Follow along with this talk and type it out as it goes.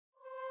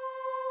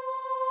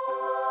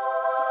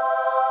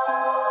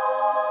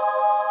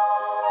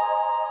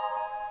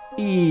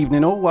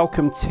Evening all,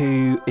 welcome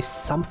to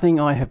something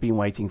I have been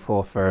waiting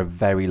for a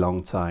very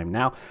long time.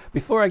 Now,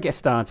 before I get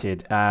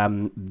started,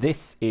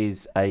 this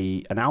is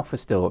an alpha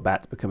still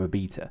about to become a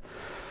beta.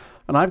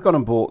 And I've gone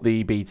and bought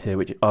the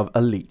beta of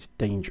Elite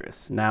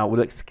Dangerous. Now,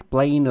 we'll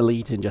explain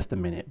Elite in just a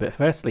minute, but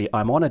firstly,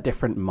 I'm on a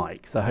different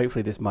mic, so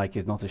hopefully this mic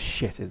is not as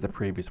shit as the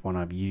previous one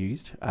I've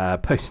used.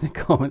 Post in the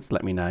comments,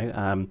 let me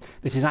know.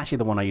 This is actually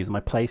the one I use on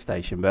my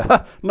PlayStation,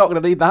 but not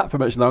going to need that for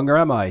much longer,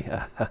 am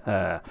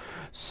I?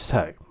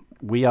 So,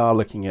 we are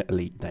looking at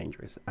Elite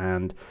Dangerous,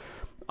 and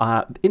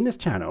in this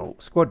channel,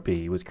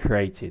 SquadB was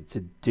created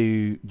to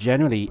do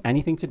generally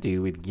anything to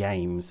do with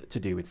games to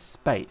do with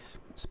space,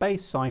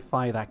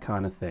 sci-fi, that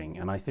kind of thing.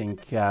 And I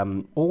think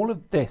all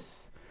of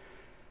this,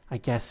 I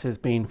guess, has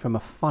been from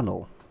a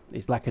funnel.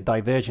 It's like a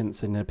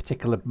divergence in a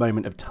particular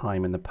moment of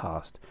time in the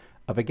past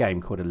of a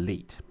game called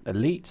Elite.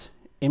 Elite,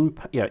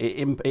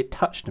 it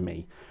touched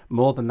me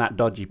more than that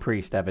dodgy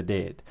priest ever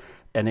did.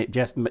 And it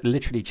just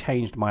literally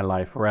changed my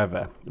life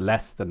forever,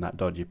 less than that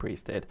dodgy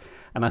priest did.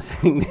 And I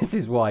think this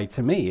is why,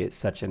 to me, it's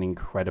such an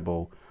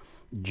incredible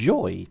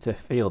joy to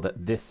feel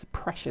that this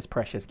precious,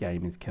 precious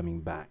game is coming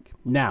back.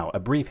 Now, a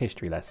brief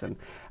history lesson,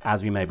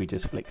 as we maybe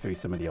just flick through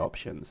some of the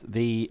options.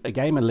 The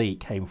game Elite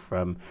came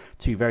from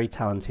two very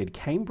talented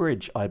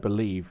Cambridge, I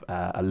believe,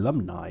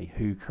 alumni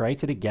who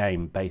created a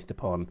game based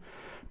upon,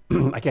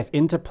 I guess,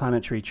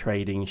 interplanetary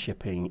trading,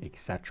 shipping,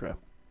 etc.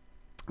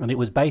 And it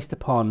was based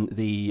upon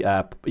the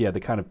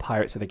kind of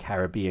Pirates of the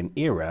Caribbean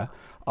era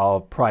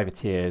of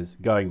privateers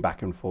going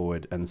back and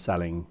forward and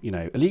selling,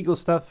 illegal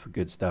stuff,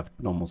 good stuff,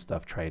 normal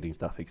stuff, trading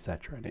stuff,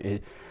 etc.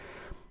 And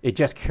it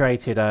just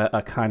created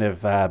a kind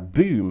of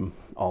boom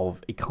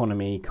of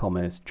economy,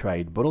 commerce,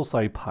 trade, but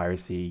also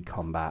piracy,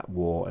 combat,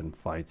 war, and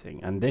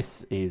fighting. And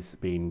this is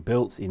being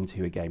built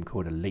into a game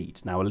called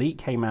Elite. Now, Elite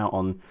came out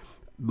on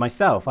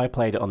myself. I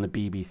played it on the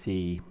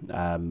BBC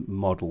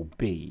Model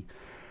B,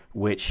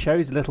 which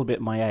shows a little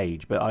bit my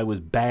age, but I was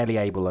barely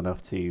able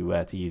enough to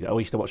use it. I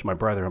used to watch my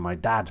brother and my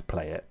dad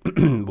play it,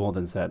 more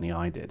than certainly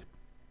I did.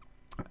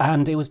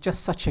 And it was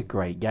just such a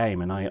great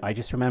game, and I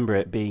just remember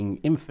it being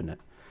infinite,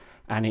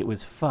 and it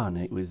was fun.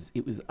 It was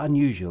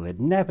unusual.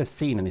 I'd never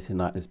seen anything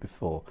like this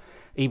before,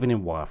 even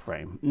in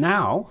Warframe.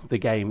 Now, the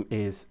game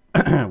is,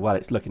 well,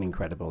 it's looking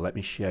incredible. Let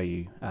me show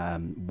you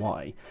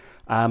why.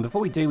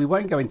 Before we do, we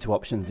won't go into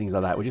options, things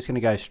like that. We're just going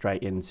to go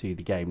straight into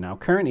the game. Now,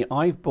 currently,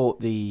 I've bought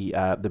the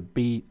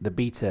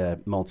beta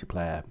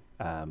multiplayer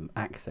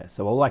access.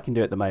 So all I can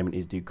do at the moment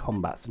is do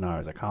combat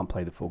scenarios. I can't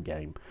play the full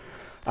game.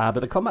 But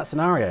the combat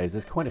scenarios,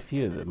 there's quite a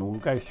few of them, and we'll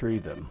go through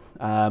them.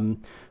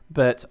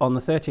 But on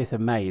the 30th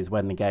of May is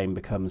when the game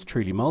becomes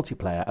truly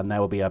multiplayer, and there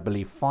will be, I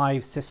believe,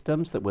 5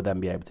 systems that we'll then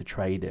be able to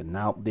trade in.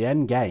 Now, the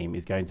end game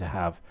is going to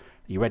have,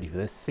 are you ready for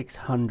this?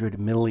 600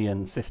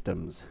 million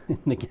systems in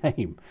the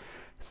game.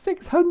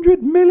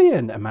 600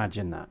 million!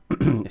 Imagine that.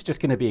 It's just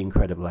going to be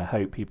incredible. I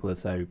hope people are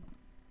so,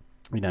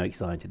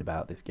 excited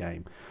about this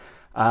game.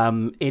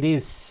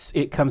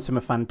 It comes from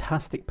a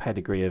fantastic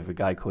pedigree of a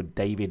guy called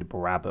David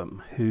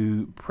Brabham,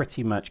 who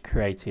pretty much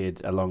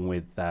created, along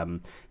with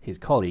his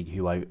colleague,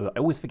 who I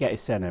always forget his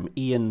surname,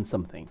 Ian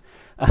something.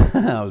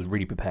 I was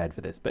really prepared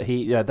for this, but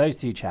those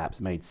two chaps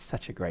made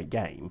such a great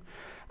game.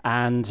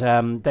 And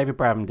David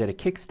Brabham did a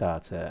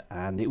Kickstarter,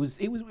 and it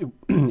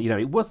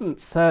it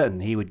wasn't certain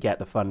he would get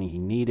the funding he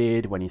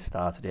needed when he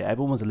started it.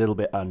 Everyone was a little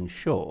bit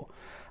unsure.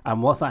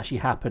 And what's actually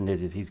happened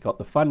is he's got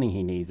the funding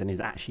he needs and is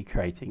actually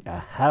creating a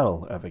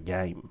hell of a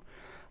game.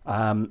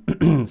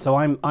 So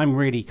I'm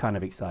really kind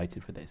of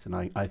excited for this, and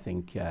I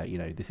think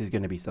this is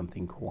going to be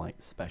something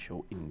quite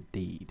special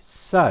indeed.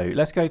 So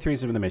let's go through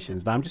some of the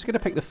missions. Now I'm just going to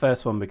pick the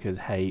first one because,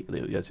 hey,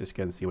 let's just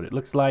go and see what it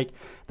looks like.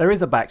 There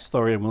is a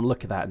backstory, and we'll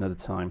look at that another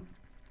time.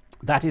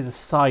 That is a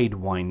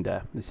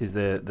Sidewinder. This is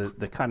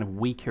the kind of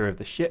weaker of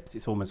the ships.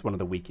 It's almost one of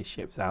the weakest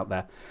ships out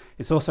there.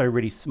 It's also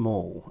really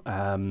small,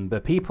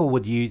 but people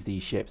would use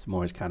these ships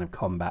more as kind of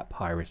combat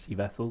piracy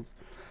vessels.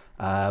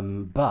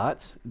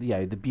 But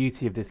the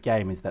beauty of this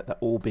game is that they're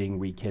all being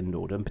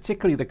rekindled, and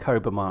particularly the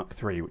Cobra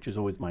Mk3, which is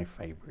always my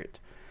favorite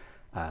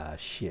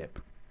ship.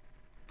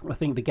 I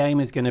think the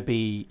game is going to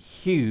be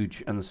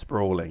huge and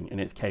sprawling in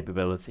its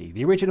capability.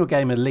 The original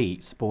game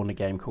Elite spawned a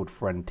game called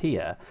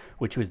Frontier,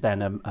 which was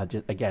then,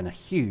 again, a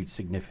huge,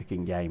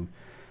 significant game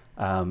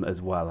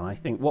as well. And I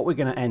think what we're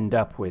going to end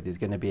up with is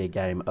going to be a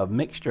game of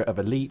mixture of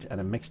Elite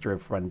and a mixture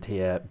of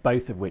Frontier,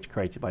 both of which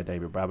created by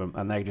David Brabham,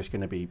 and they're just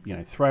going to be,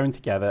 thrown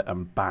together,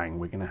 and bang,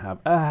 we're going to have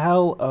a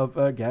hell of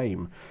a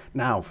game.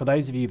 Now, for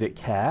those of you that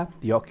care,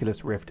 the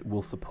Oculus Rift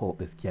will support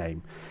this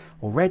game.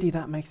 Already,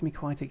 that makes me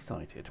quite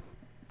excited.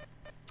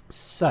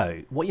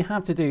 So, what you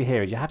have to do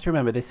here is you have to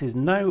remember this is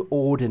no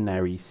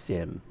ordinary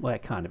sim. Well,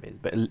 it kind of is,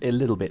 but a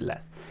little bit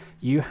less.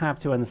 You have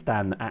to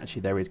understand that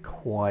actually there is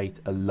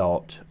quite a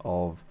lot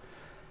of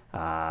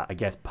I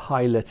guess,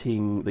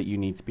 piloting that you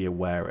need to be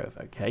aware of.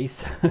 Okay,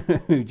 so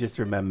just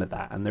remember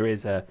that. And there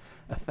is a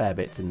fair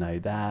bit to know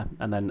there.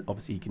 And then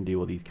obviously you can do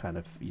all these kind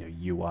of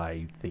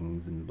UI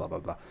things and blah blah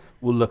blah.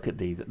 We'll look at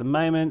these at the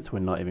moment. We're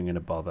not even going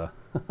to bother.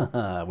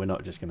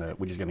 We're just gonna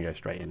go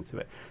straight into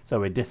it. So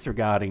we're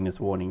disregarding this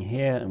warning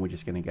here, and we're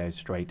just going to go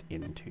straight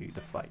into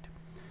the fight.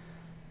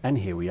 And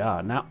here we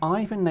are. Now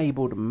I've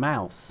enabled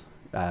mouse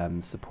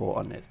support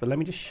on this, but let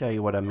me just show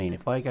you what I mean.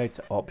 If I go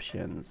to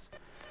options,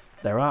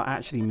 there are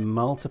actually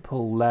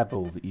multiple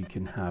levels that you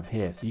can have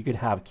here. So you could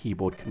have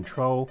keyboard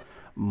control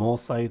more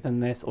so than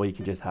this, or you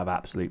can just have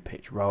absolute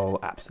pitch roll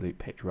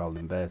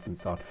inverse, and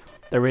so on.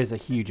 There is a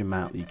huge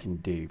amount that you can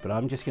do, but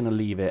I'm just going to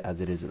leave it as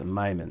it is at the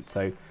moment.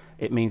 So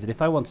it means that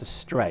if I want to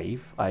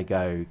strafe, I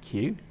go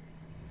Q.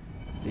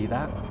 See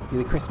that? See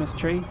the Christmas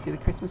tree? See the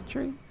Christmas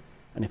tree?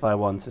 And if I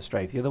want to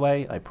strafe the other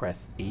way, I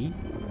press E.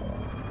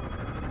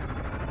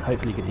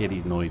 Hopefully you can hear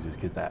these noises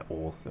because they're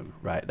awesome.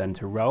 Right, then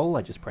to roll,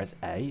 I just press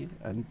A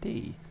and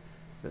D.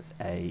 So it's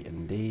A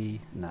and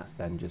D, and that's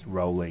then just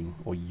rolling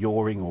or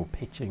yawing or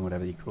pitching,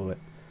 whatever you call it.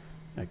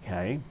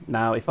 Okay,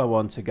 now if I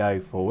want to go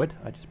forward,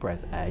 I just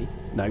press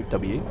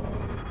W,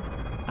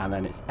 and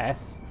then it's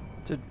S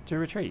to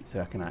retreat,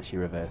 so I can actually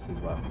reverse as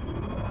well.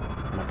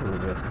 And I can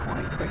reverse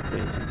quite quickly,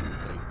 as you can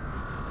see.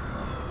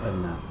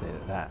 And that's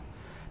it, that.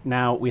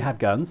 Now we have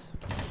guns,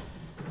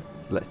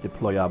 so let's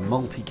deploy our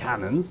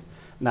multi-cannons.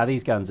 Now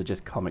these guns are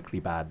just comically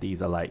bad.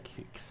 These are like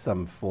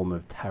some form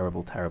of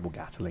terrible, terrible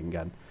Gatling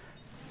gun.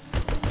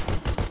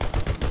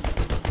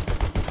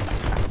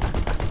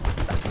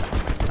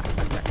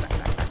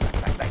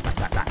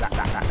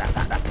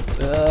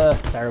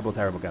 Terrible,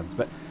 terrible guns,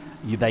 but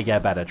they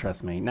get better,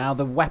 trust me. Now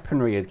the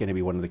weaponry is going to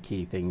be one of the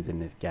key things in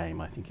this game.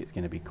 I think it's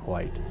going to be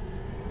quite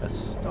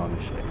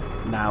astonishing.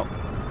 Now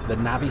the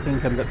Navi thing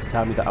comes up to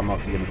tell me that I'm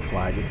obviously going to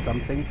collide with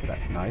something, so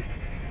that's nice.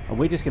 And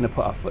we're just going to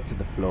put our foot to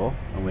the floor,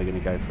 and we're going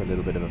to go for a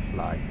little bit of a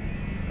fly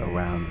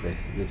around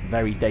this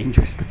very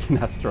dangerous looking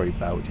asteroid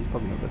belt, which is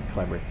probably not the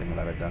cleverest thing I've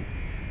ever done.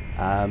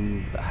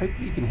 But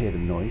hopefully you can hear the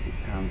noise. It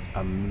sounds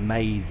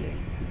amazing.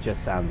 It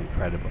just sounds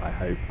incredible. I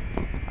hope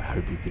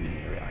you can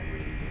hear it. I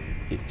really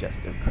do. It's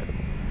just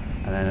incredible.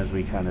 And then as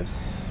we kind of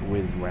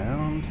swizz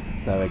round,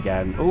 so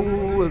again,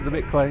 oh, it's a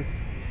bit close.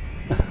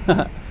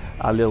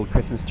 Our little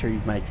Christmas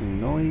tree's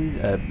making noise,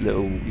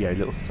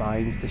 little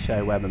signs to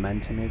show where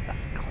momentum is.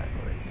 That's clever.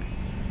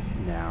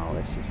 Now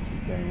let's just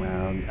keep going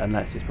round, and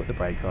let's just put the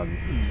brake on.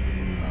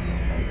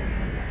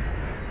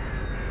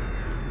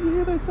 You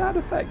hear those sound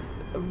effects?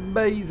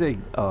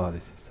 Amazing! Oh,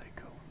 this is so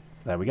cool.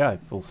 So there we go,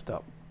 full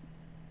stop.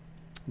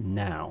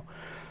 Now,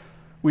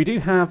 we do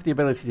have the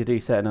ability to do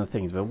certain other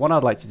things, but what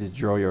I'd like to just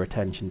draw your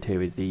attention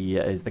to is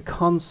the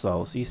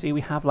console. So you see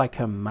we have like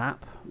a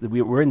map.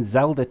 We're in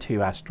Zelda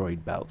 2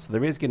 asteroid belt, so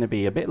there is going to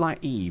be a bit like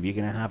Eve. You're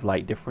going to have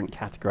like different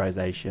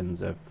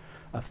categorizations of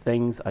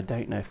things. I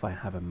don't know if I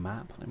have a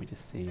map. Let me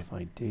just see if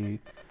I do.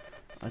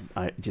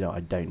 I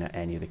don't know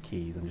any of the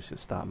keys. I'm just going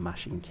to start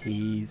mashing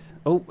keys.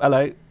 Oh,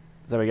 hello.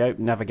 There we go.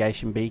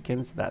 Navigation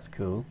beacons. That's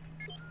cool.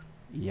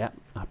 Yep.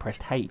 I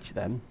pressed H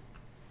then.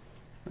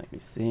 Let me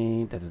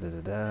see.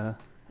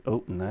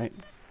 Oh, no.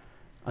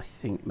 I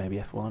think maybe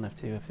F1,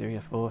 F2,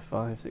 F3, F4,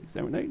 F5, 6,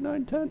 7, 8,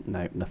 9, 10.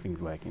 No,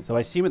 nothing's working. So I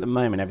assume at the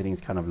moment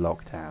everything's kind of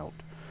locked out.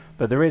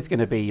 But there is going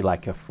to be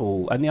like a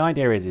full, and the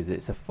idea is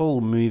it's a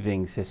full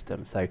moving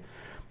system. So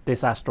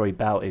this asteroid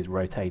belt is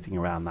rotating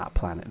around that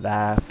planet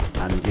there,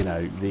 and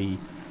the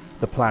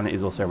planet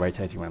is also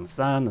rotating around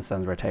the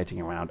sun's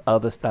rotating around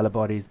other stellar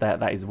bodies.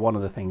 That is one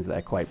of the things that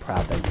they're quite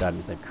proud they've done,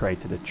 is they've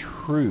created a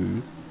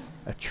true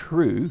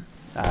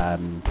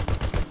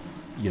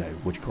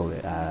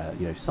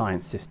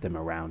science system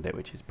around it,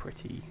 which is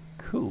pretty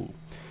cool.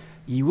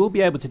 You will be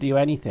able to do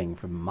anything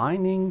from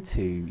mining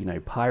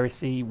to,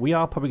 piracy. We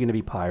are probably going to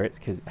be pirates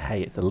because,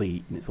 hey, it's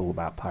elite and it's all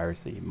about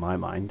piracy in my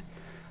mind.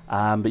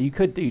 But you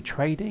could do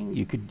trading.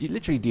 You could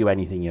literally do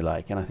anything you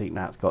like, and I think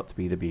that's got to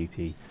be the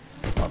beauty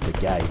of the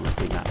game. I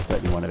think that's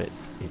certainly one of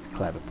its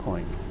clever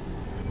points.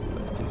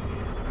 Let's just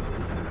see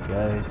how we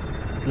go.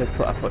 So let's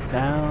put our foot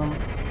down.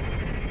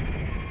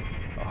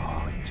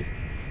 Oh, it just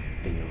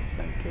feels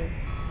so good.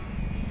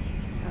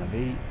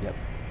 Navi, yep.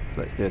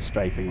 So let's do a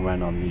strafing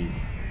run on these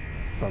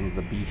sons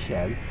of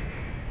bitches.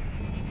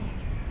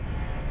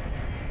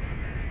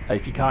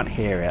 If you can't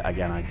hear it,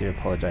 again, I do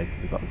apologise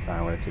because I've got the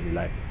sound relatively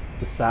low.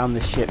 The sound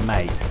this ship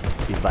makes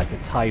is like a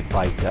TIE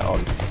fighter on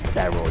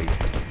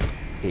steroids.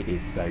 It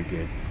is so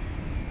good. Here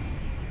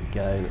we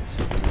go. Let's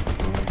hit the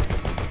next one.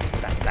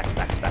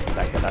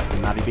 That's the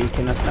Navi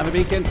beacon. That's the Navi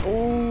beacon.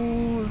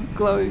 Oh,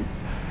 close.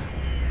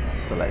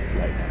 So let's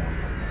slow down.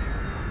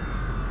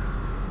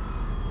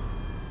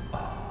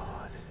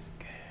 Oh, this is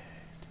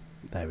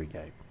good. There we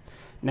go.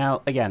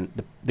 Now, again,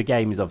 the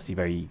game is obviously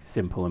very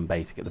simple and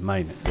basic at the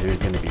moment. There is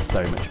going to be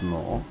so much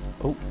more.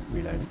 Oh,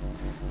 reloading.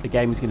 The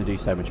game is going to do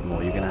so much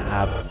more. You're going to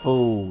have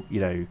full,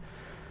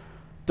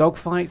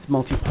 Dogfights,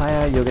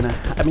 multiplayer, you're gonna...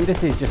 I mean,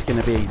 this is just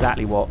gonna be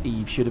exactly what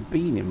EVE should have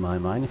been in my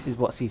mind. This is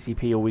what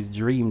CCP always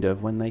dreamed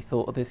of when they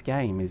thought of this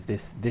game, is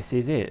this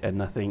is it. And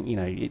nothing, you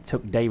know, it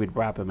took David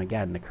Brabham,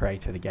 again, the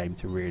creator of the game,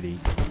 to really,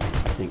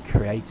 I think,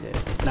 create it.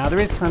 Now,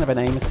 there is kind of an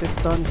aim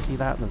assist on, you see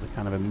that? There's a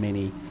kind of a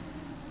mini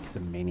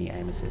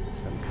aim assist of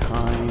some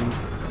kind.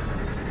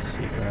 Let's just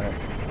shoot that.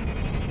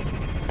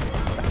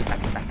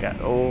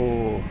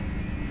 Oh.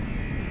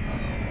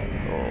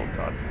 Oh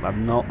god,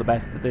 I'm not the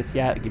best at this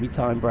yet. Give me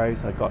time,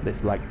 bros. I got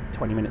this like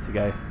 20 minutes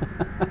ago.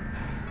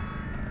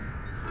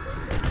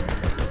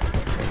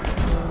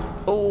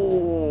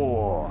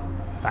 Oh,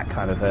 that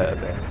kind of hurt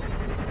a bit.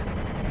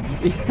 Did you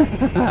see?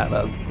 That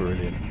was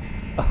brilliant.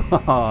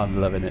 Oh,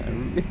 I'm loving it.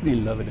 I'm really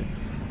loving it.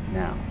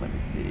 Now, let me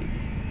see.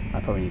 I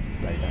probably need to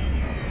slow down.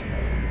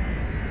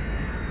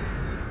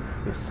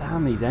 The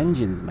sound these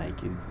engines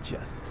make is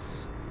just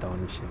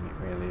astonishing. It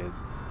really is.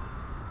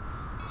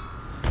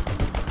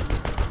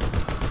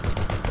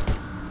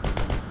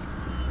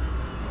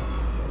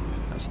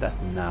 That's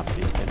the nav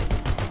beacon.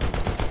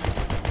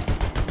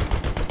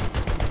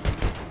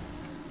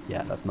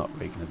 Yeah, that's not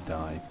really going to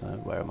die, so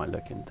where am I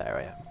looking? There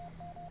I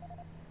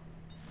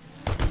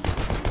am.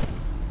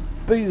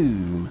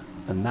 Boom!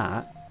 And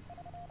that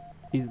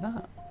is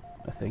that,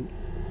 I think.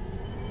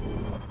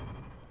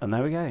 And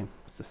there we go.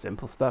 It's the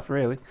simple stuff,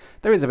 really.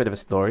 There is a bit of a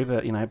story,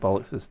 but, you know,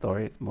 bollocks to the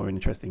story. It's more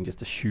interesting just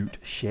to shoot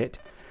shit.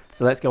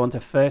 So let's go on to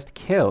first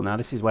kill. Now,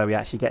 this is where we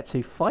actually get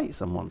to fight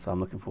someone, so I'm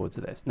looking forward to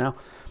this. Now,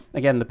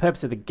 again, the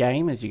purpose of the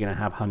game is you're going to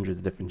have hundreds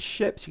of different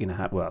ships. You're going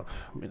to have, well,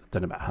 I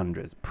don't know about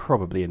hundreds.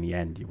 Probably in the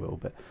end you will,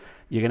 but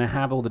you're going to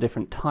have all the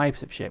different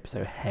types of ships,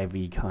 so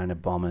heavy kind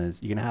of bombers.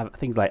 You're going to have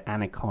things like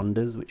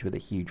Anacondas, which were the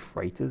huge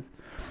freighters.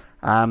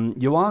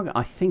 You are,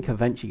 I think,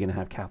 eventually going to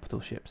have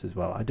capital ships as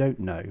well. I don't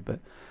know, but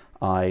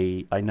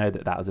I know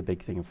that was a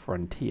big thing in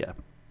Frontier.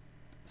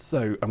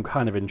 So I'm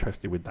kind of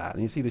interested with that.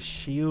 And you see the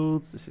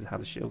shields. This is how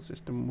the shield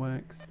system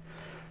works.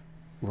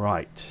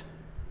 Right.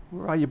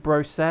 Where are you,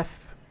 bro,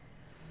 Seth?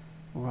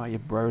 Where are you,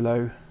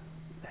 Brolo?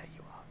 There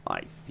you are.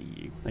 I see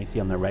you. I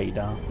see on the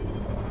radar.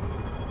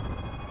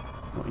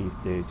 What we need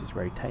to do is just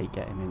rotate,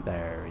 get him in.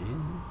 There he is.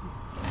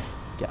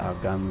 Let's get our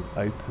guns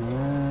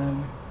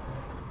open.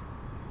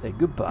 Say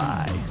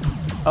goodbye.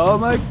 Oh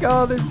my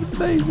god, this is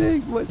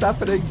amazing. What's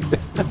happening?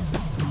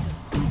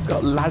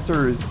 Got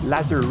laser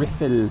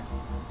rifle.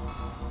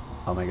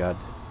 Oh my god.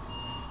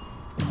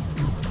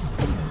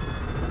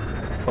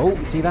 Oh,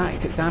 you see that? He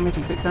took damage,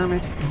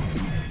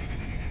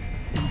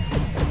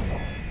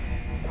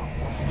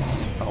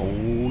 Oh,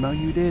 no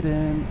you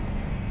didn't.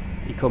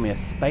 He called me a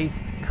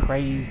spaced,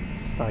 crazed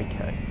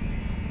psycho.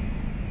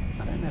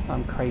 I don't know if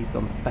I'm crazed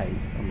on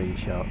space. I'm being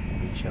shot.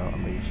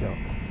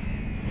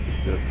 Let's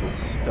do a full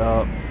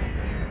stop.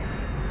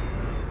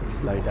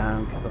 Slow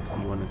down, because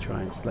obviously you want to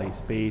try and slow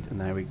speed.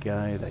 And there we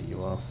go. There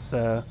you are,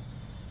 sir.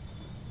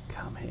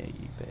 Come here,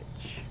 you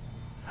bitch.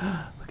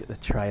 Look at the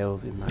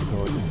trails in that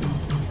gorgeous.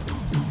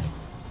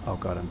 Oh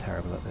god, I'm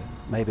terrible at this.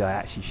 Maybe I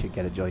actually should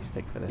get a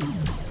joystick for this.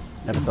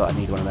 Never thought I'd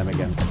need one of them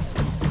again.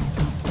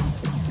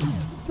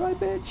 That's right,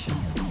 bitch.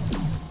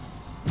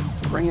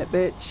 Bring it,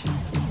 bitch.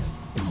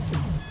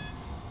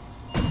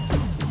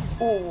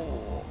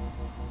 Oh,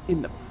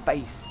 in the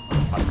face.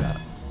 Oh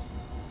god.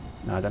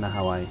 No, I don't know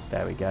how I...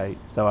 There we go.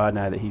 So I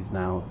know that he's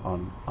now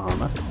on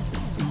armor.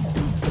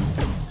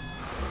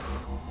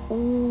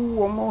 Ooh,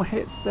 one more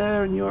hit,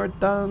 sir, and you're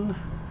done.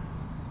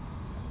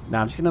 Now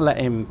I'm just going to let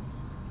him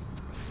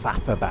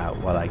faff about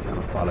while I kind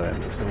of follow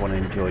him. Just want to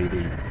enjoy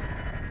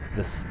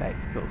the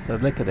spectacle. So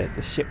look at this.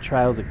 The ship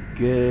trails are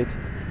good.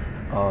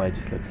 Oh, it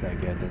just looks so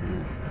good, doesn't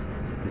it?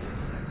 This is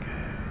so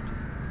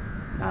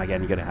good. Now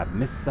again, you're going to have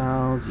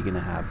missiles. You're going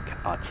to have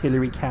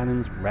artillery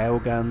cannons,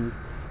 railguns.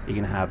 You're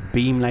going to have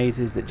beam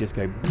lasers that just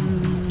go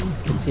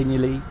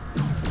continually.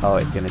 Oh,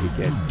 it's going to be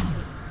good.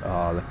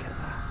 Oh, look at that.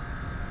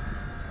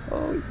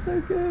 Oh, it's so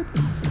good.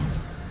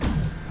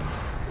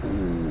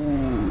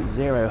 Ooh,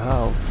 0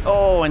 hull.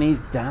 Oh, and he's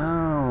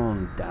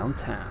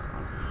downtown.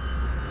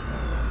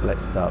 So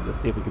let's start.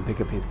 Let's see if we can pick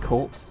up his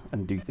corpse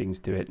and do things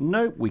to it.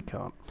 Nope, we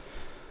can't.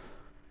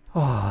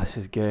 Oh, this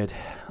is good.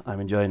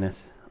 I'm enjoying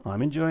this.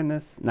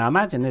 Now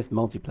imagine this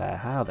multiplayer.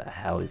 How the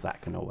hell is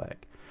that going to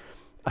work?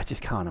 I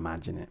just can't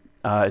imagine it.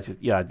 It's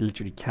just, yeah, I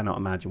literally cannot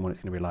imagine what it's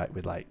going to be like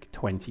with like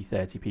 20,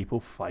 30 people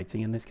fighting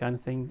in this kind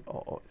of thing.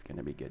 Oh, it's going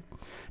to be good.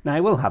 Now,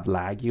 it will have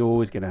lag. You're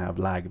always going to have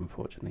lag,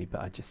 unfortunately,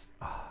 but I just,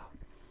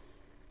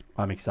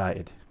 I'm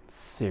excited.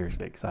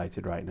 Seriously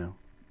excited right now.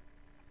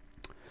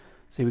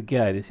 So here we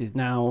go. This is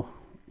now,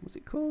 what's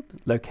it called?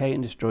 Locate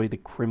and destroy the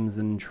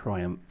Crimson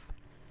Triumph.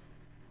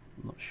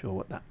 I'm not sure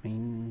what that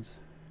means.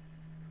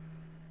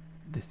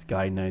 This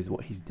guy knows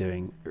what he's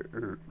doing.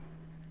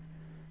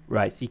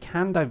 Right, so you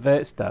can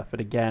divert stuff, but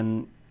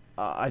again,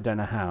 I don't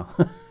know how.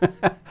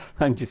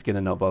 I'm just going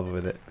to not bother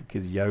with it,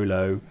 because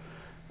YOLO.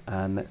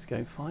 And let's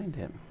go find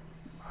him.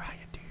 Where are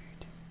you,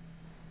 dude?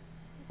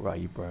 Where are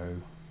you, bro?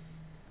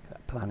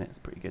 That planet's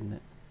pretty good, isn't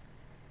it?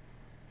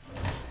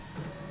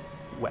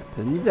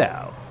 Weapons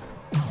out.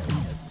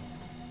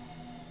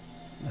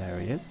 There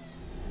he is.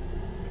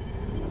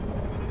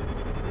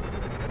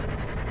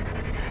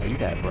 Hey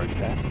there,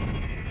 Broseph.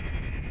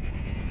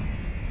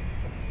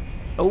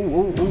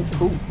 Oh,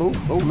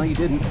 no you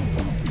didn't.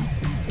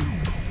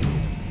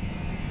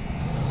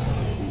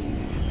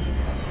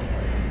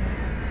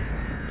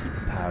 Let's keep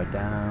the power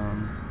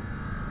down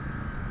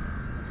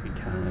as we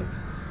kind of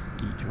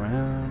skeet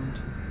around.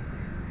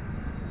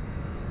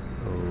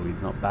 Oh, he's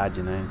not bad,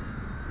 you know.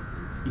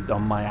 He's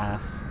on my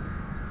ass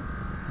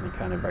in a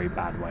kind of very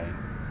bad way.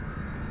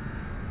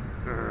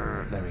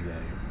 There we go.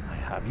 I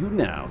have you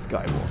now,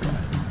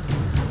 Skywalker.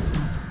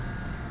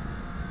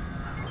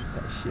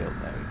 Set a shield,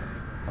 there we go.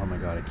 Oh my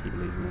god, I keep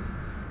losing it.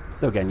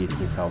 Still getting used to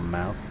this whole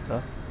mouse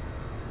stuff.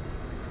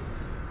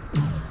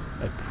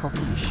 I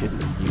probably shouldn't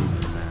be using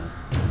the mouse.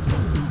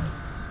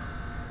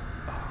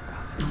 Oh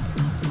god.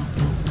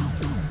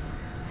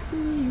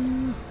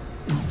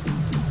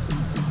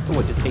 Oh,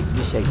 I just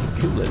initiated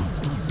coolant.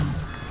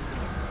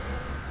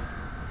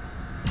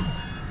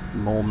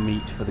 More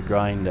meat for the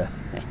grinder.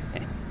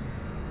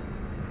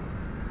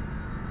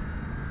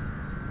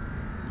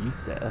 You,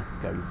 sir,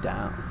 go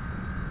down.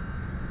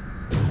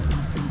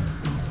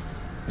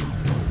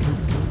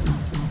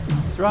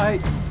 That's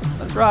right.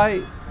 That's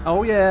right.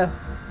 Oh yeah.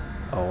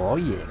 Oh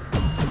yeah.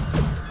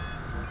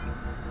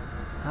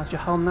 How's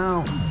your hull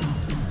now?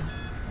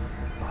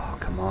 Oh,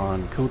 come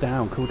on. Cool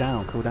down, cool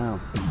down, cool down.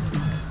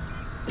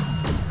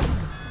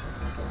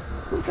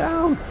 Cool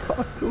down.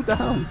 God, cool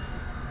down.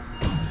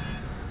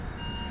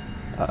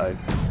 Uh-oh.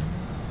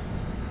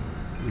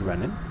 Is he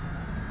running?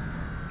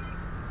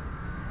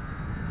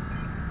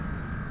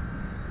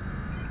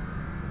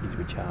 He's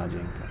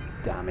recharging. God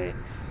damn it.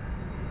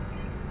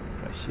 He's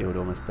got his shield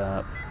almost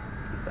up.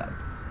 Is that?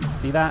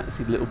 See that?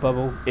 See the little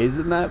bubble?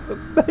 Isn't that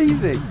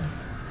amazing?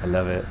 I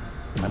love it.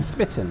 I'm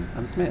smitten.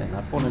 I'm smitten.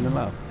 I've fallen in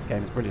love. This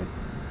game is brilliant.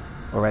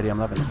 Already I'm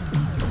loving it.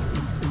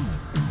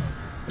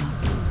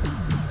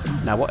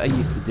 Now what I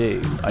used to do,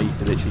 I used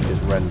to literally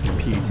just run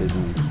computers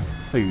and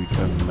food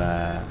from,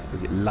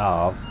 was it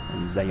Larve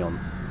and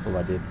Xeons? That's all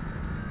I did.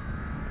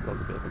 Because I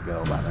was a bit of a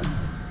girl back then.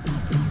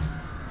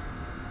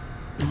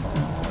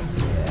 Oh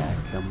yeah,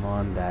 come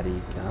on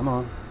daddy, come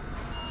on.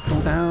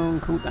 Cool down,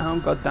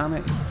 god damn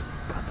it.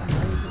 God damn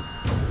crazy.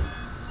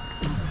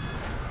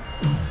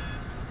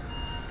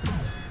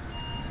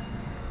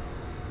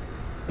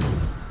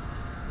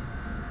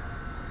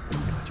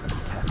 God, you have to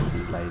be careful with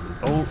these lasers.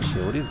 Oh,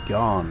 shield is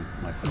gone,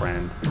 my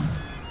friend.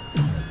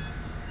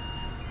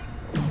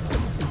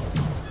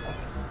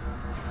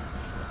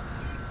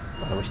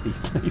 I wish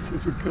these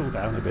lasers would cool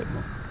down a bit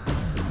more.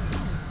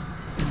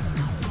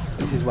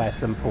 This is where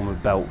some form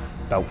of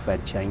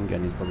belt-fed chain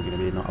gun is probably going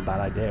to be not a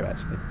bad idea,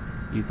 actually.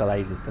 Use the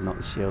lasers to knock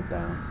the shield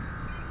down.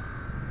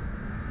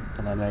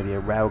 And then maybe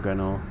a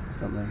railgun or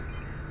something.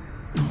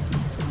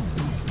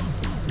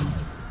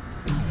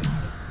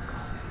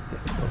 God, this is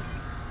difficult.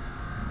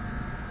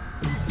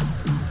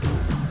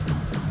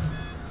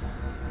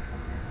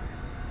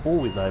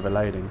 Always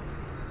overloading.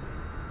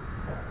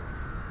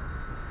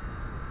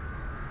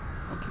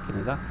 I'm kicking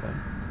his ass though.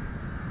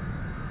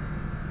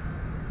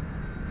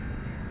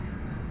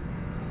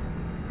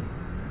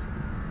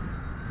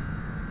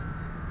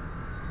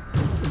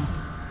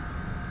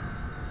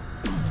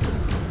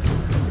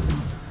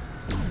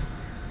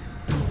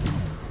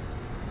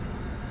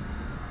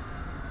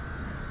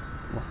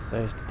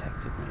 Surge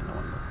detected me, no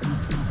wonder.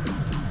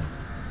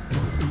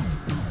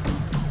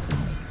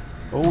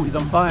 Oh, he's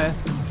on fire.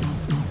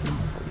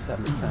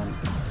 47%.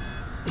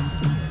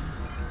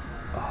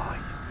 Oh,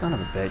 you son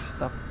of a bitch.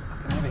 Stop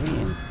fucking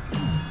overheating.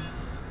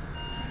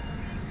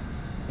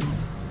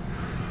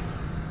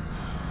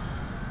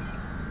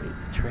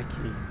 It's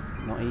tricky.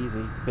 Not easy.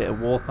 It's a bit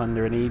of War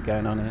Thunder and Eve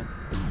going on here.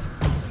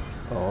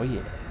 Oh,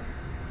 yeah.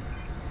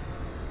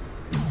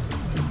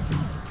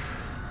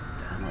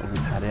 Damn, I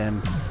almost had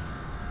him.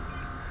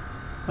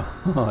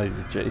 Oh,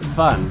 it's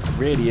fun. It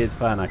really is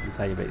fun, I can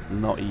tell you, but it's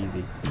not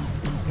easy.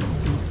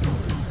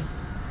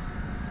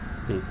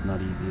 It's not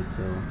easy at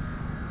all.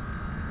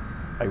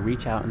 I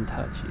reach out and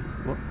touch you.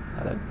 What?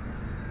 Hello?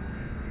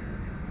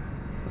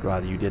 I'd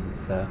rather you didn't,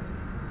 sir.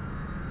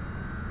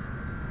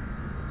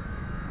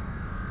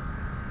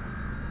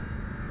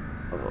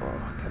 Oh,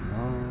 come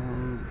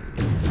on.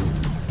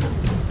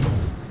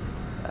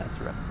 That's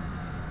right.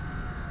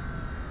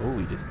 Oh,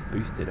 he just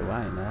boosted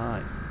away.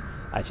 Nice.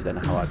 I actually don't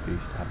know how I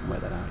boost. I haven't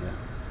worked that out yet.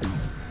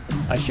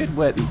 I should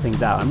work these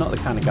things out. I'm not the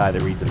kind of guy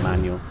that reads a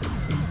manual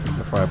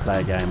before I play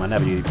a game. I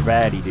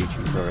rarely do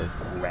tutorials.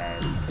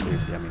 Rarely.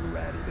 Seriously, I mean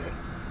rarely do it.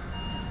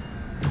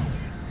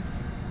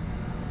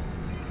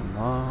 Come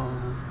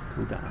on.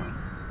 Cool down.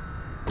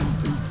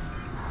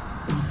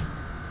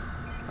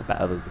 I bet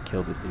others have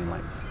killed this thing in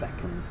like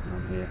seconds and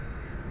I'm here.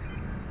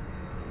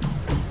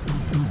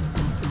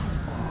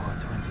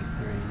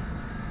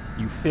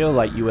 You feel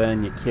like you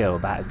earn your kill.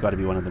 That has got to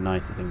be one of the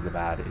nicer things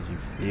about it, is you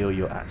feel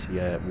you're actually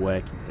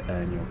working to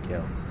earn your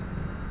kill.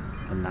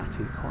 And that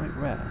is quite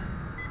rare.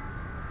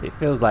 It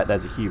feels like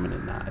there's a human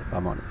in that, if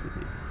I'm honest with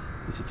you.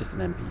 This is just an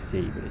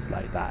NPC, but it's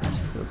like that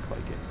actually feels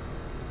quite good.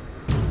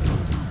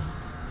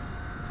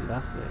 See,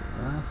 that's it.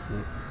 That's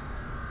it.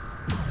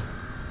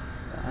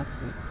 That's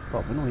it.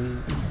 Bob and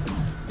weave.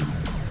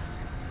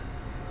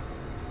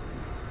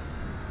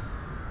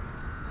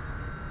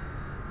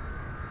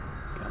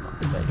 Come on,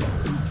 there you go.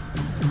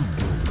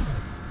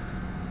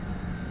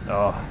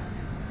 Oh,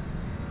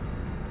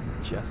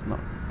 just not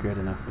good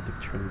enough with the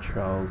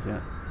controls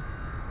yet.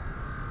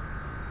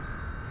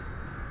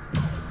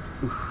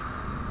 Oof.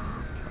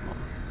 Come on.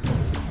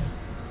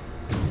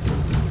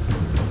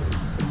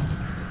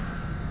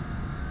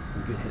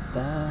 Some good hits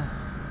there.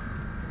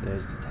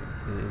 Surge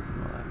detected, you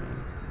know what that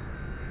means.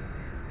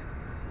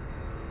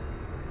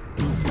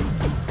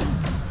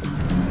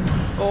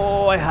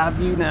 Oh, I have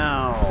you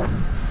now.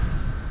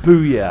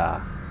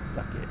 Booyah.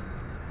 Suck it.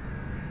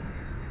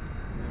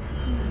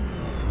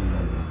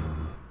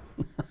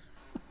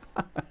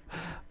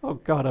 Oh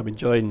God, I'm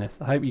enjoying this.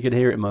 I hope you can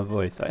hear it in my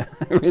voice. I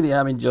really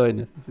am enjoying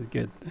this. This is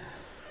good.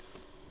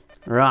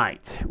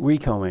 Right,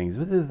 recon wings.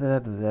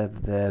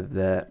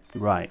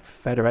 Right,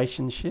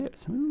 Federation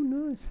ships. Ooh,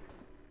 nice.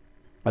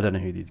 I don't know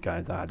who these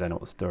guys are. I don't know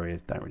what the story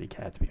is. Don't really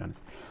care, to be honest.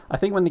 I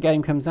think when the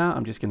game comes out,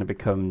 I'm just going to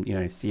become, you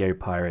know, CO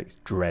Pirate's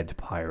Dread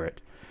Pirate,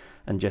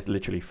 and just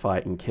literally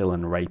fight and kill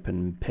and rape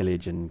and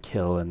pillage and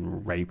kill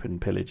and rape and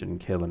pillage and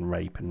kill and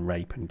rape and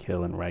rape and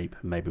kill and rape,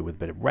 maybe with a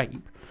bit of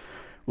rape.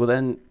 We'll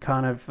then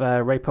kind of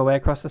rape our way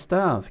across the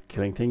stars,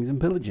 killing things and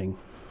pillaging,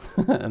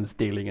 and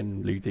stealing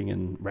and looting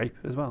and rape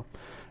as well.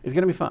 It's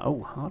going to be fun.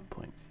 Oh, hard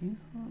points.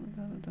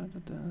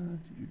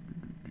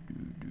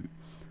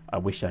 I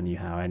wish I knew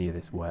how any of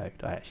this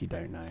worked. I actually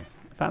don't know.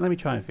 In fact, let me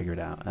try and figure it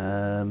out.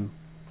 No.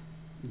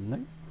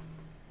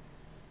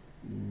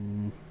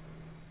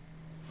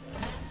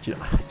 Do you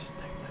know, I just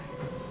don't know.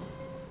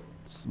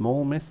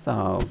 Small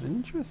missiles.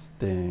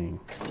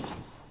 Interesting.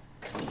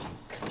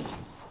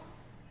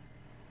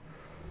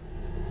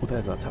 Well,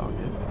 there's our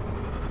target.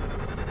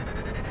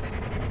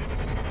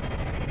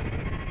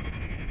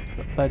 What's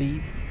up,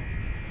 buddies?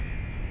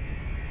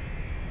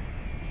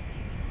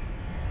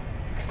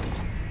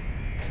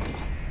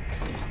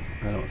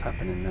 I don't know what's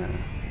happening there.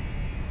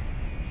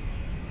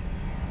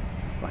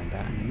 I'll find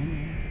out in a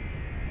minute.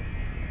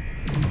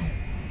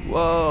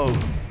 Whoa!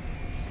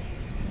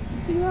 You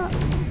see that?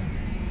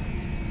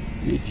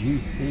 Did you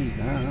see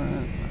that?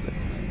 That looked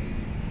amazing.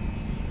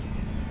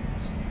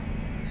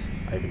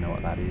 I even know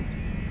what that is.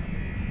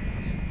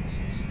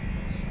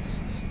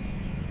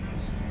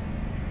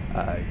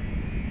 Uh-oh.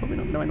 This is probably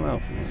not going well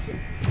for me.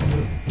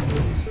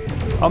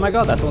 Oh my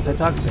God, that's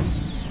auto-targeting.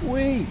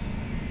 Sweet!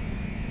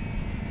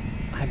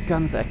 I have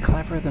guns that are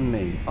cleverer than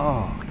me.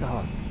 Oh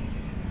God.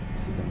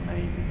 This is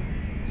amazing.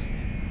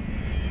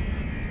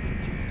 Just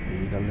reduce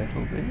speed a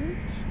little bit.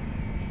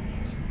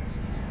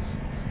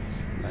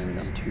 Maybe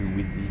I'm too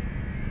whizzy.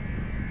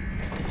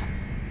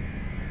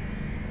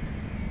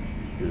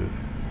 Ugh.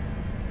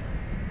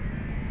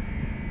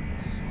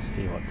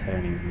 Tell you what,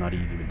 turning's not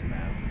easy with the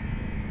mouse.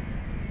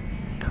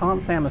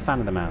 Can't say I'm a fan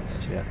of the mouse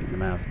actually. I think the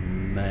mouse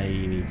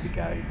may need to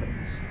go, but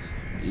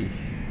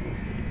we'll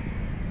see.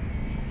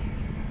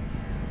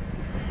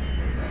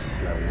 Let's just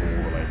slow all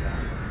the way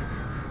down.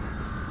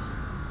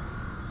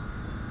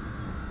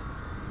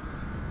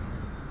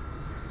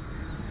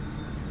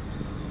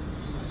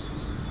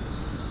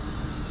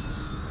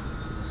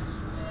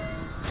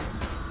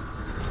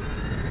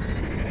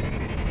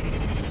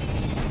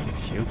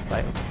 Shields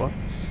failed. What?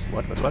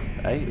 What?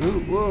 Hey, ooh,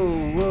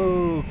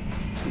 whoa.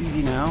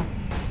 Easy now.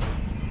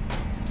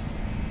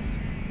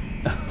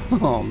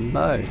 Oh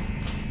no.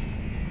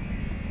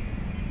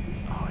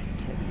 Oh, are you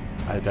kidding?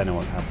 I don't know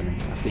what's happening.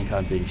 I think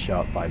I'm being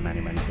shot by many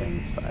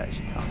things, but I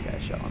actually can't get a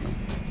shot on them.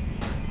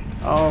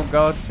 Oh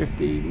God,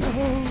 50. No.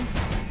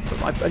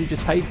 But I only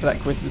just paid for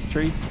that Christmas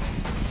tree.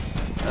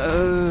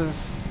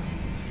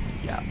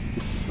 Yeah,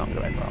 this is not going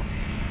to end well.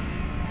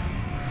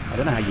 I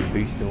don't know how you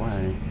boost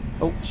away.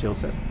 Oh,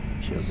 shields up.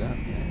 Shields up,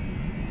 yeah.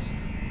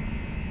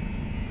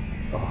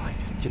 Oh,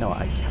 do you know what?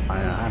 I'm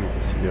having to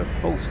just do a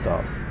full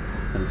stop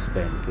and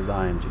spin because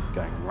I am just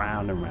going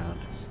round and round.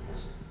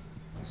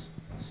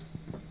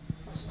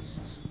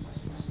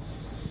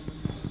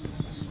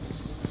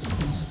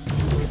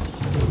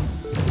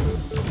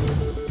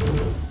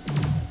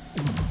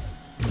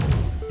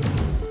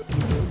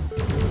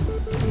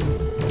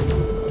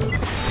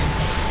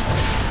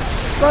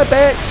 Right,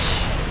 bitch!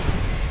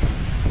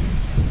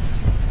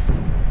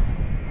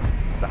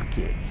 Suck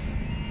it.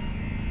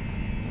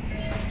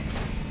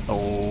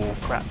 Oh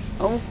crap.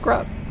 Oh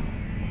crap.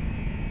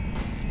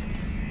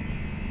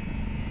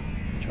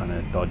 Trying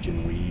to dodge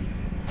and weave.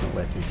 It's not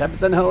working.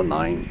 10% hold,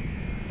 9.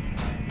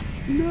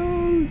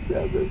 No,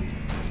 7.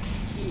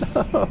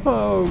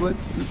 No,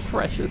 it's the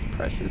precious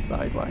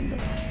Sidewinder.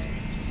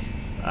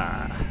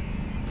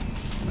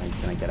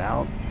 Can I get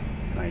out?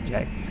 Can I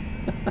eject?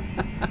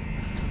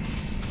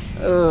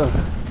 Ugh.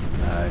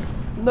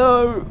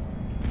 No,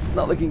 it's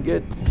not looking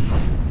good.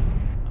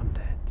 I'm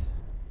dead.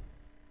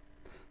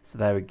 So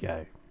there we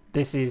go.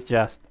 This is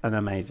just an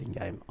amazing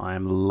game. I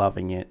am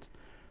loving it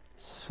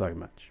so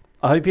much.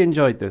 I hope you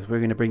enjoyed this. We're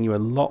going to bring you a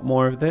lot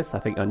more of this. I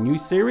think a new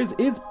series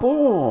is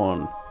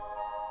born.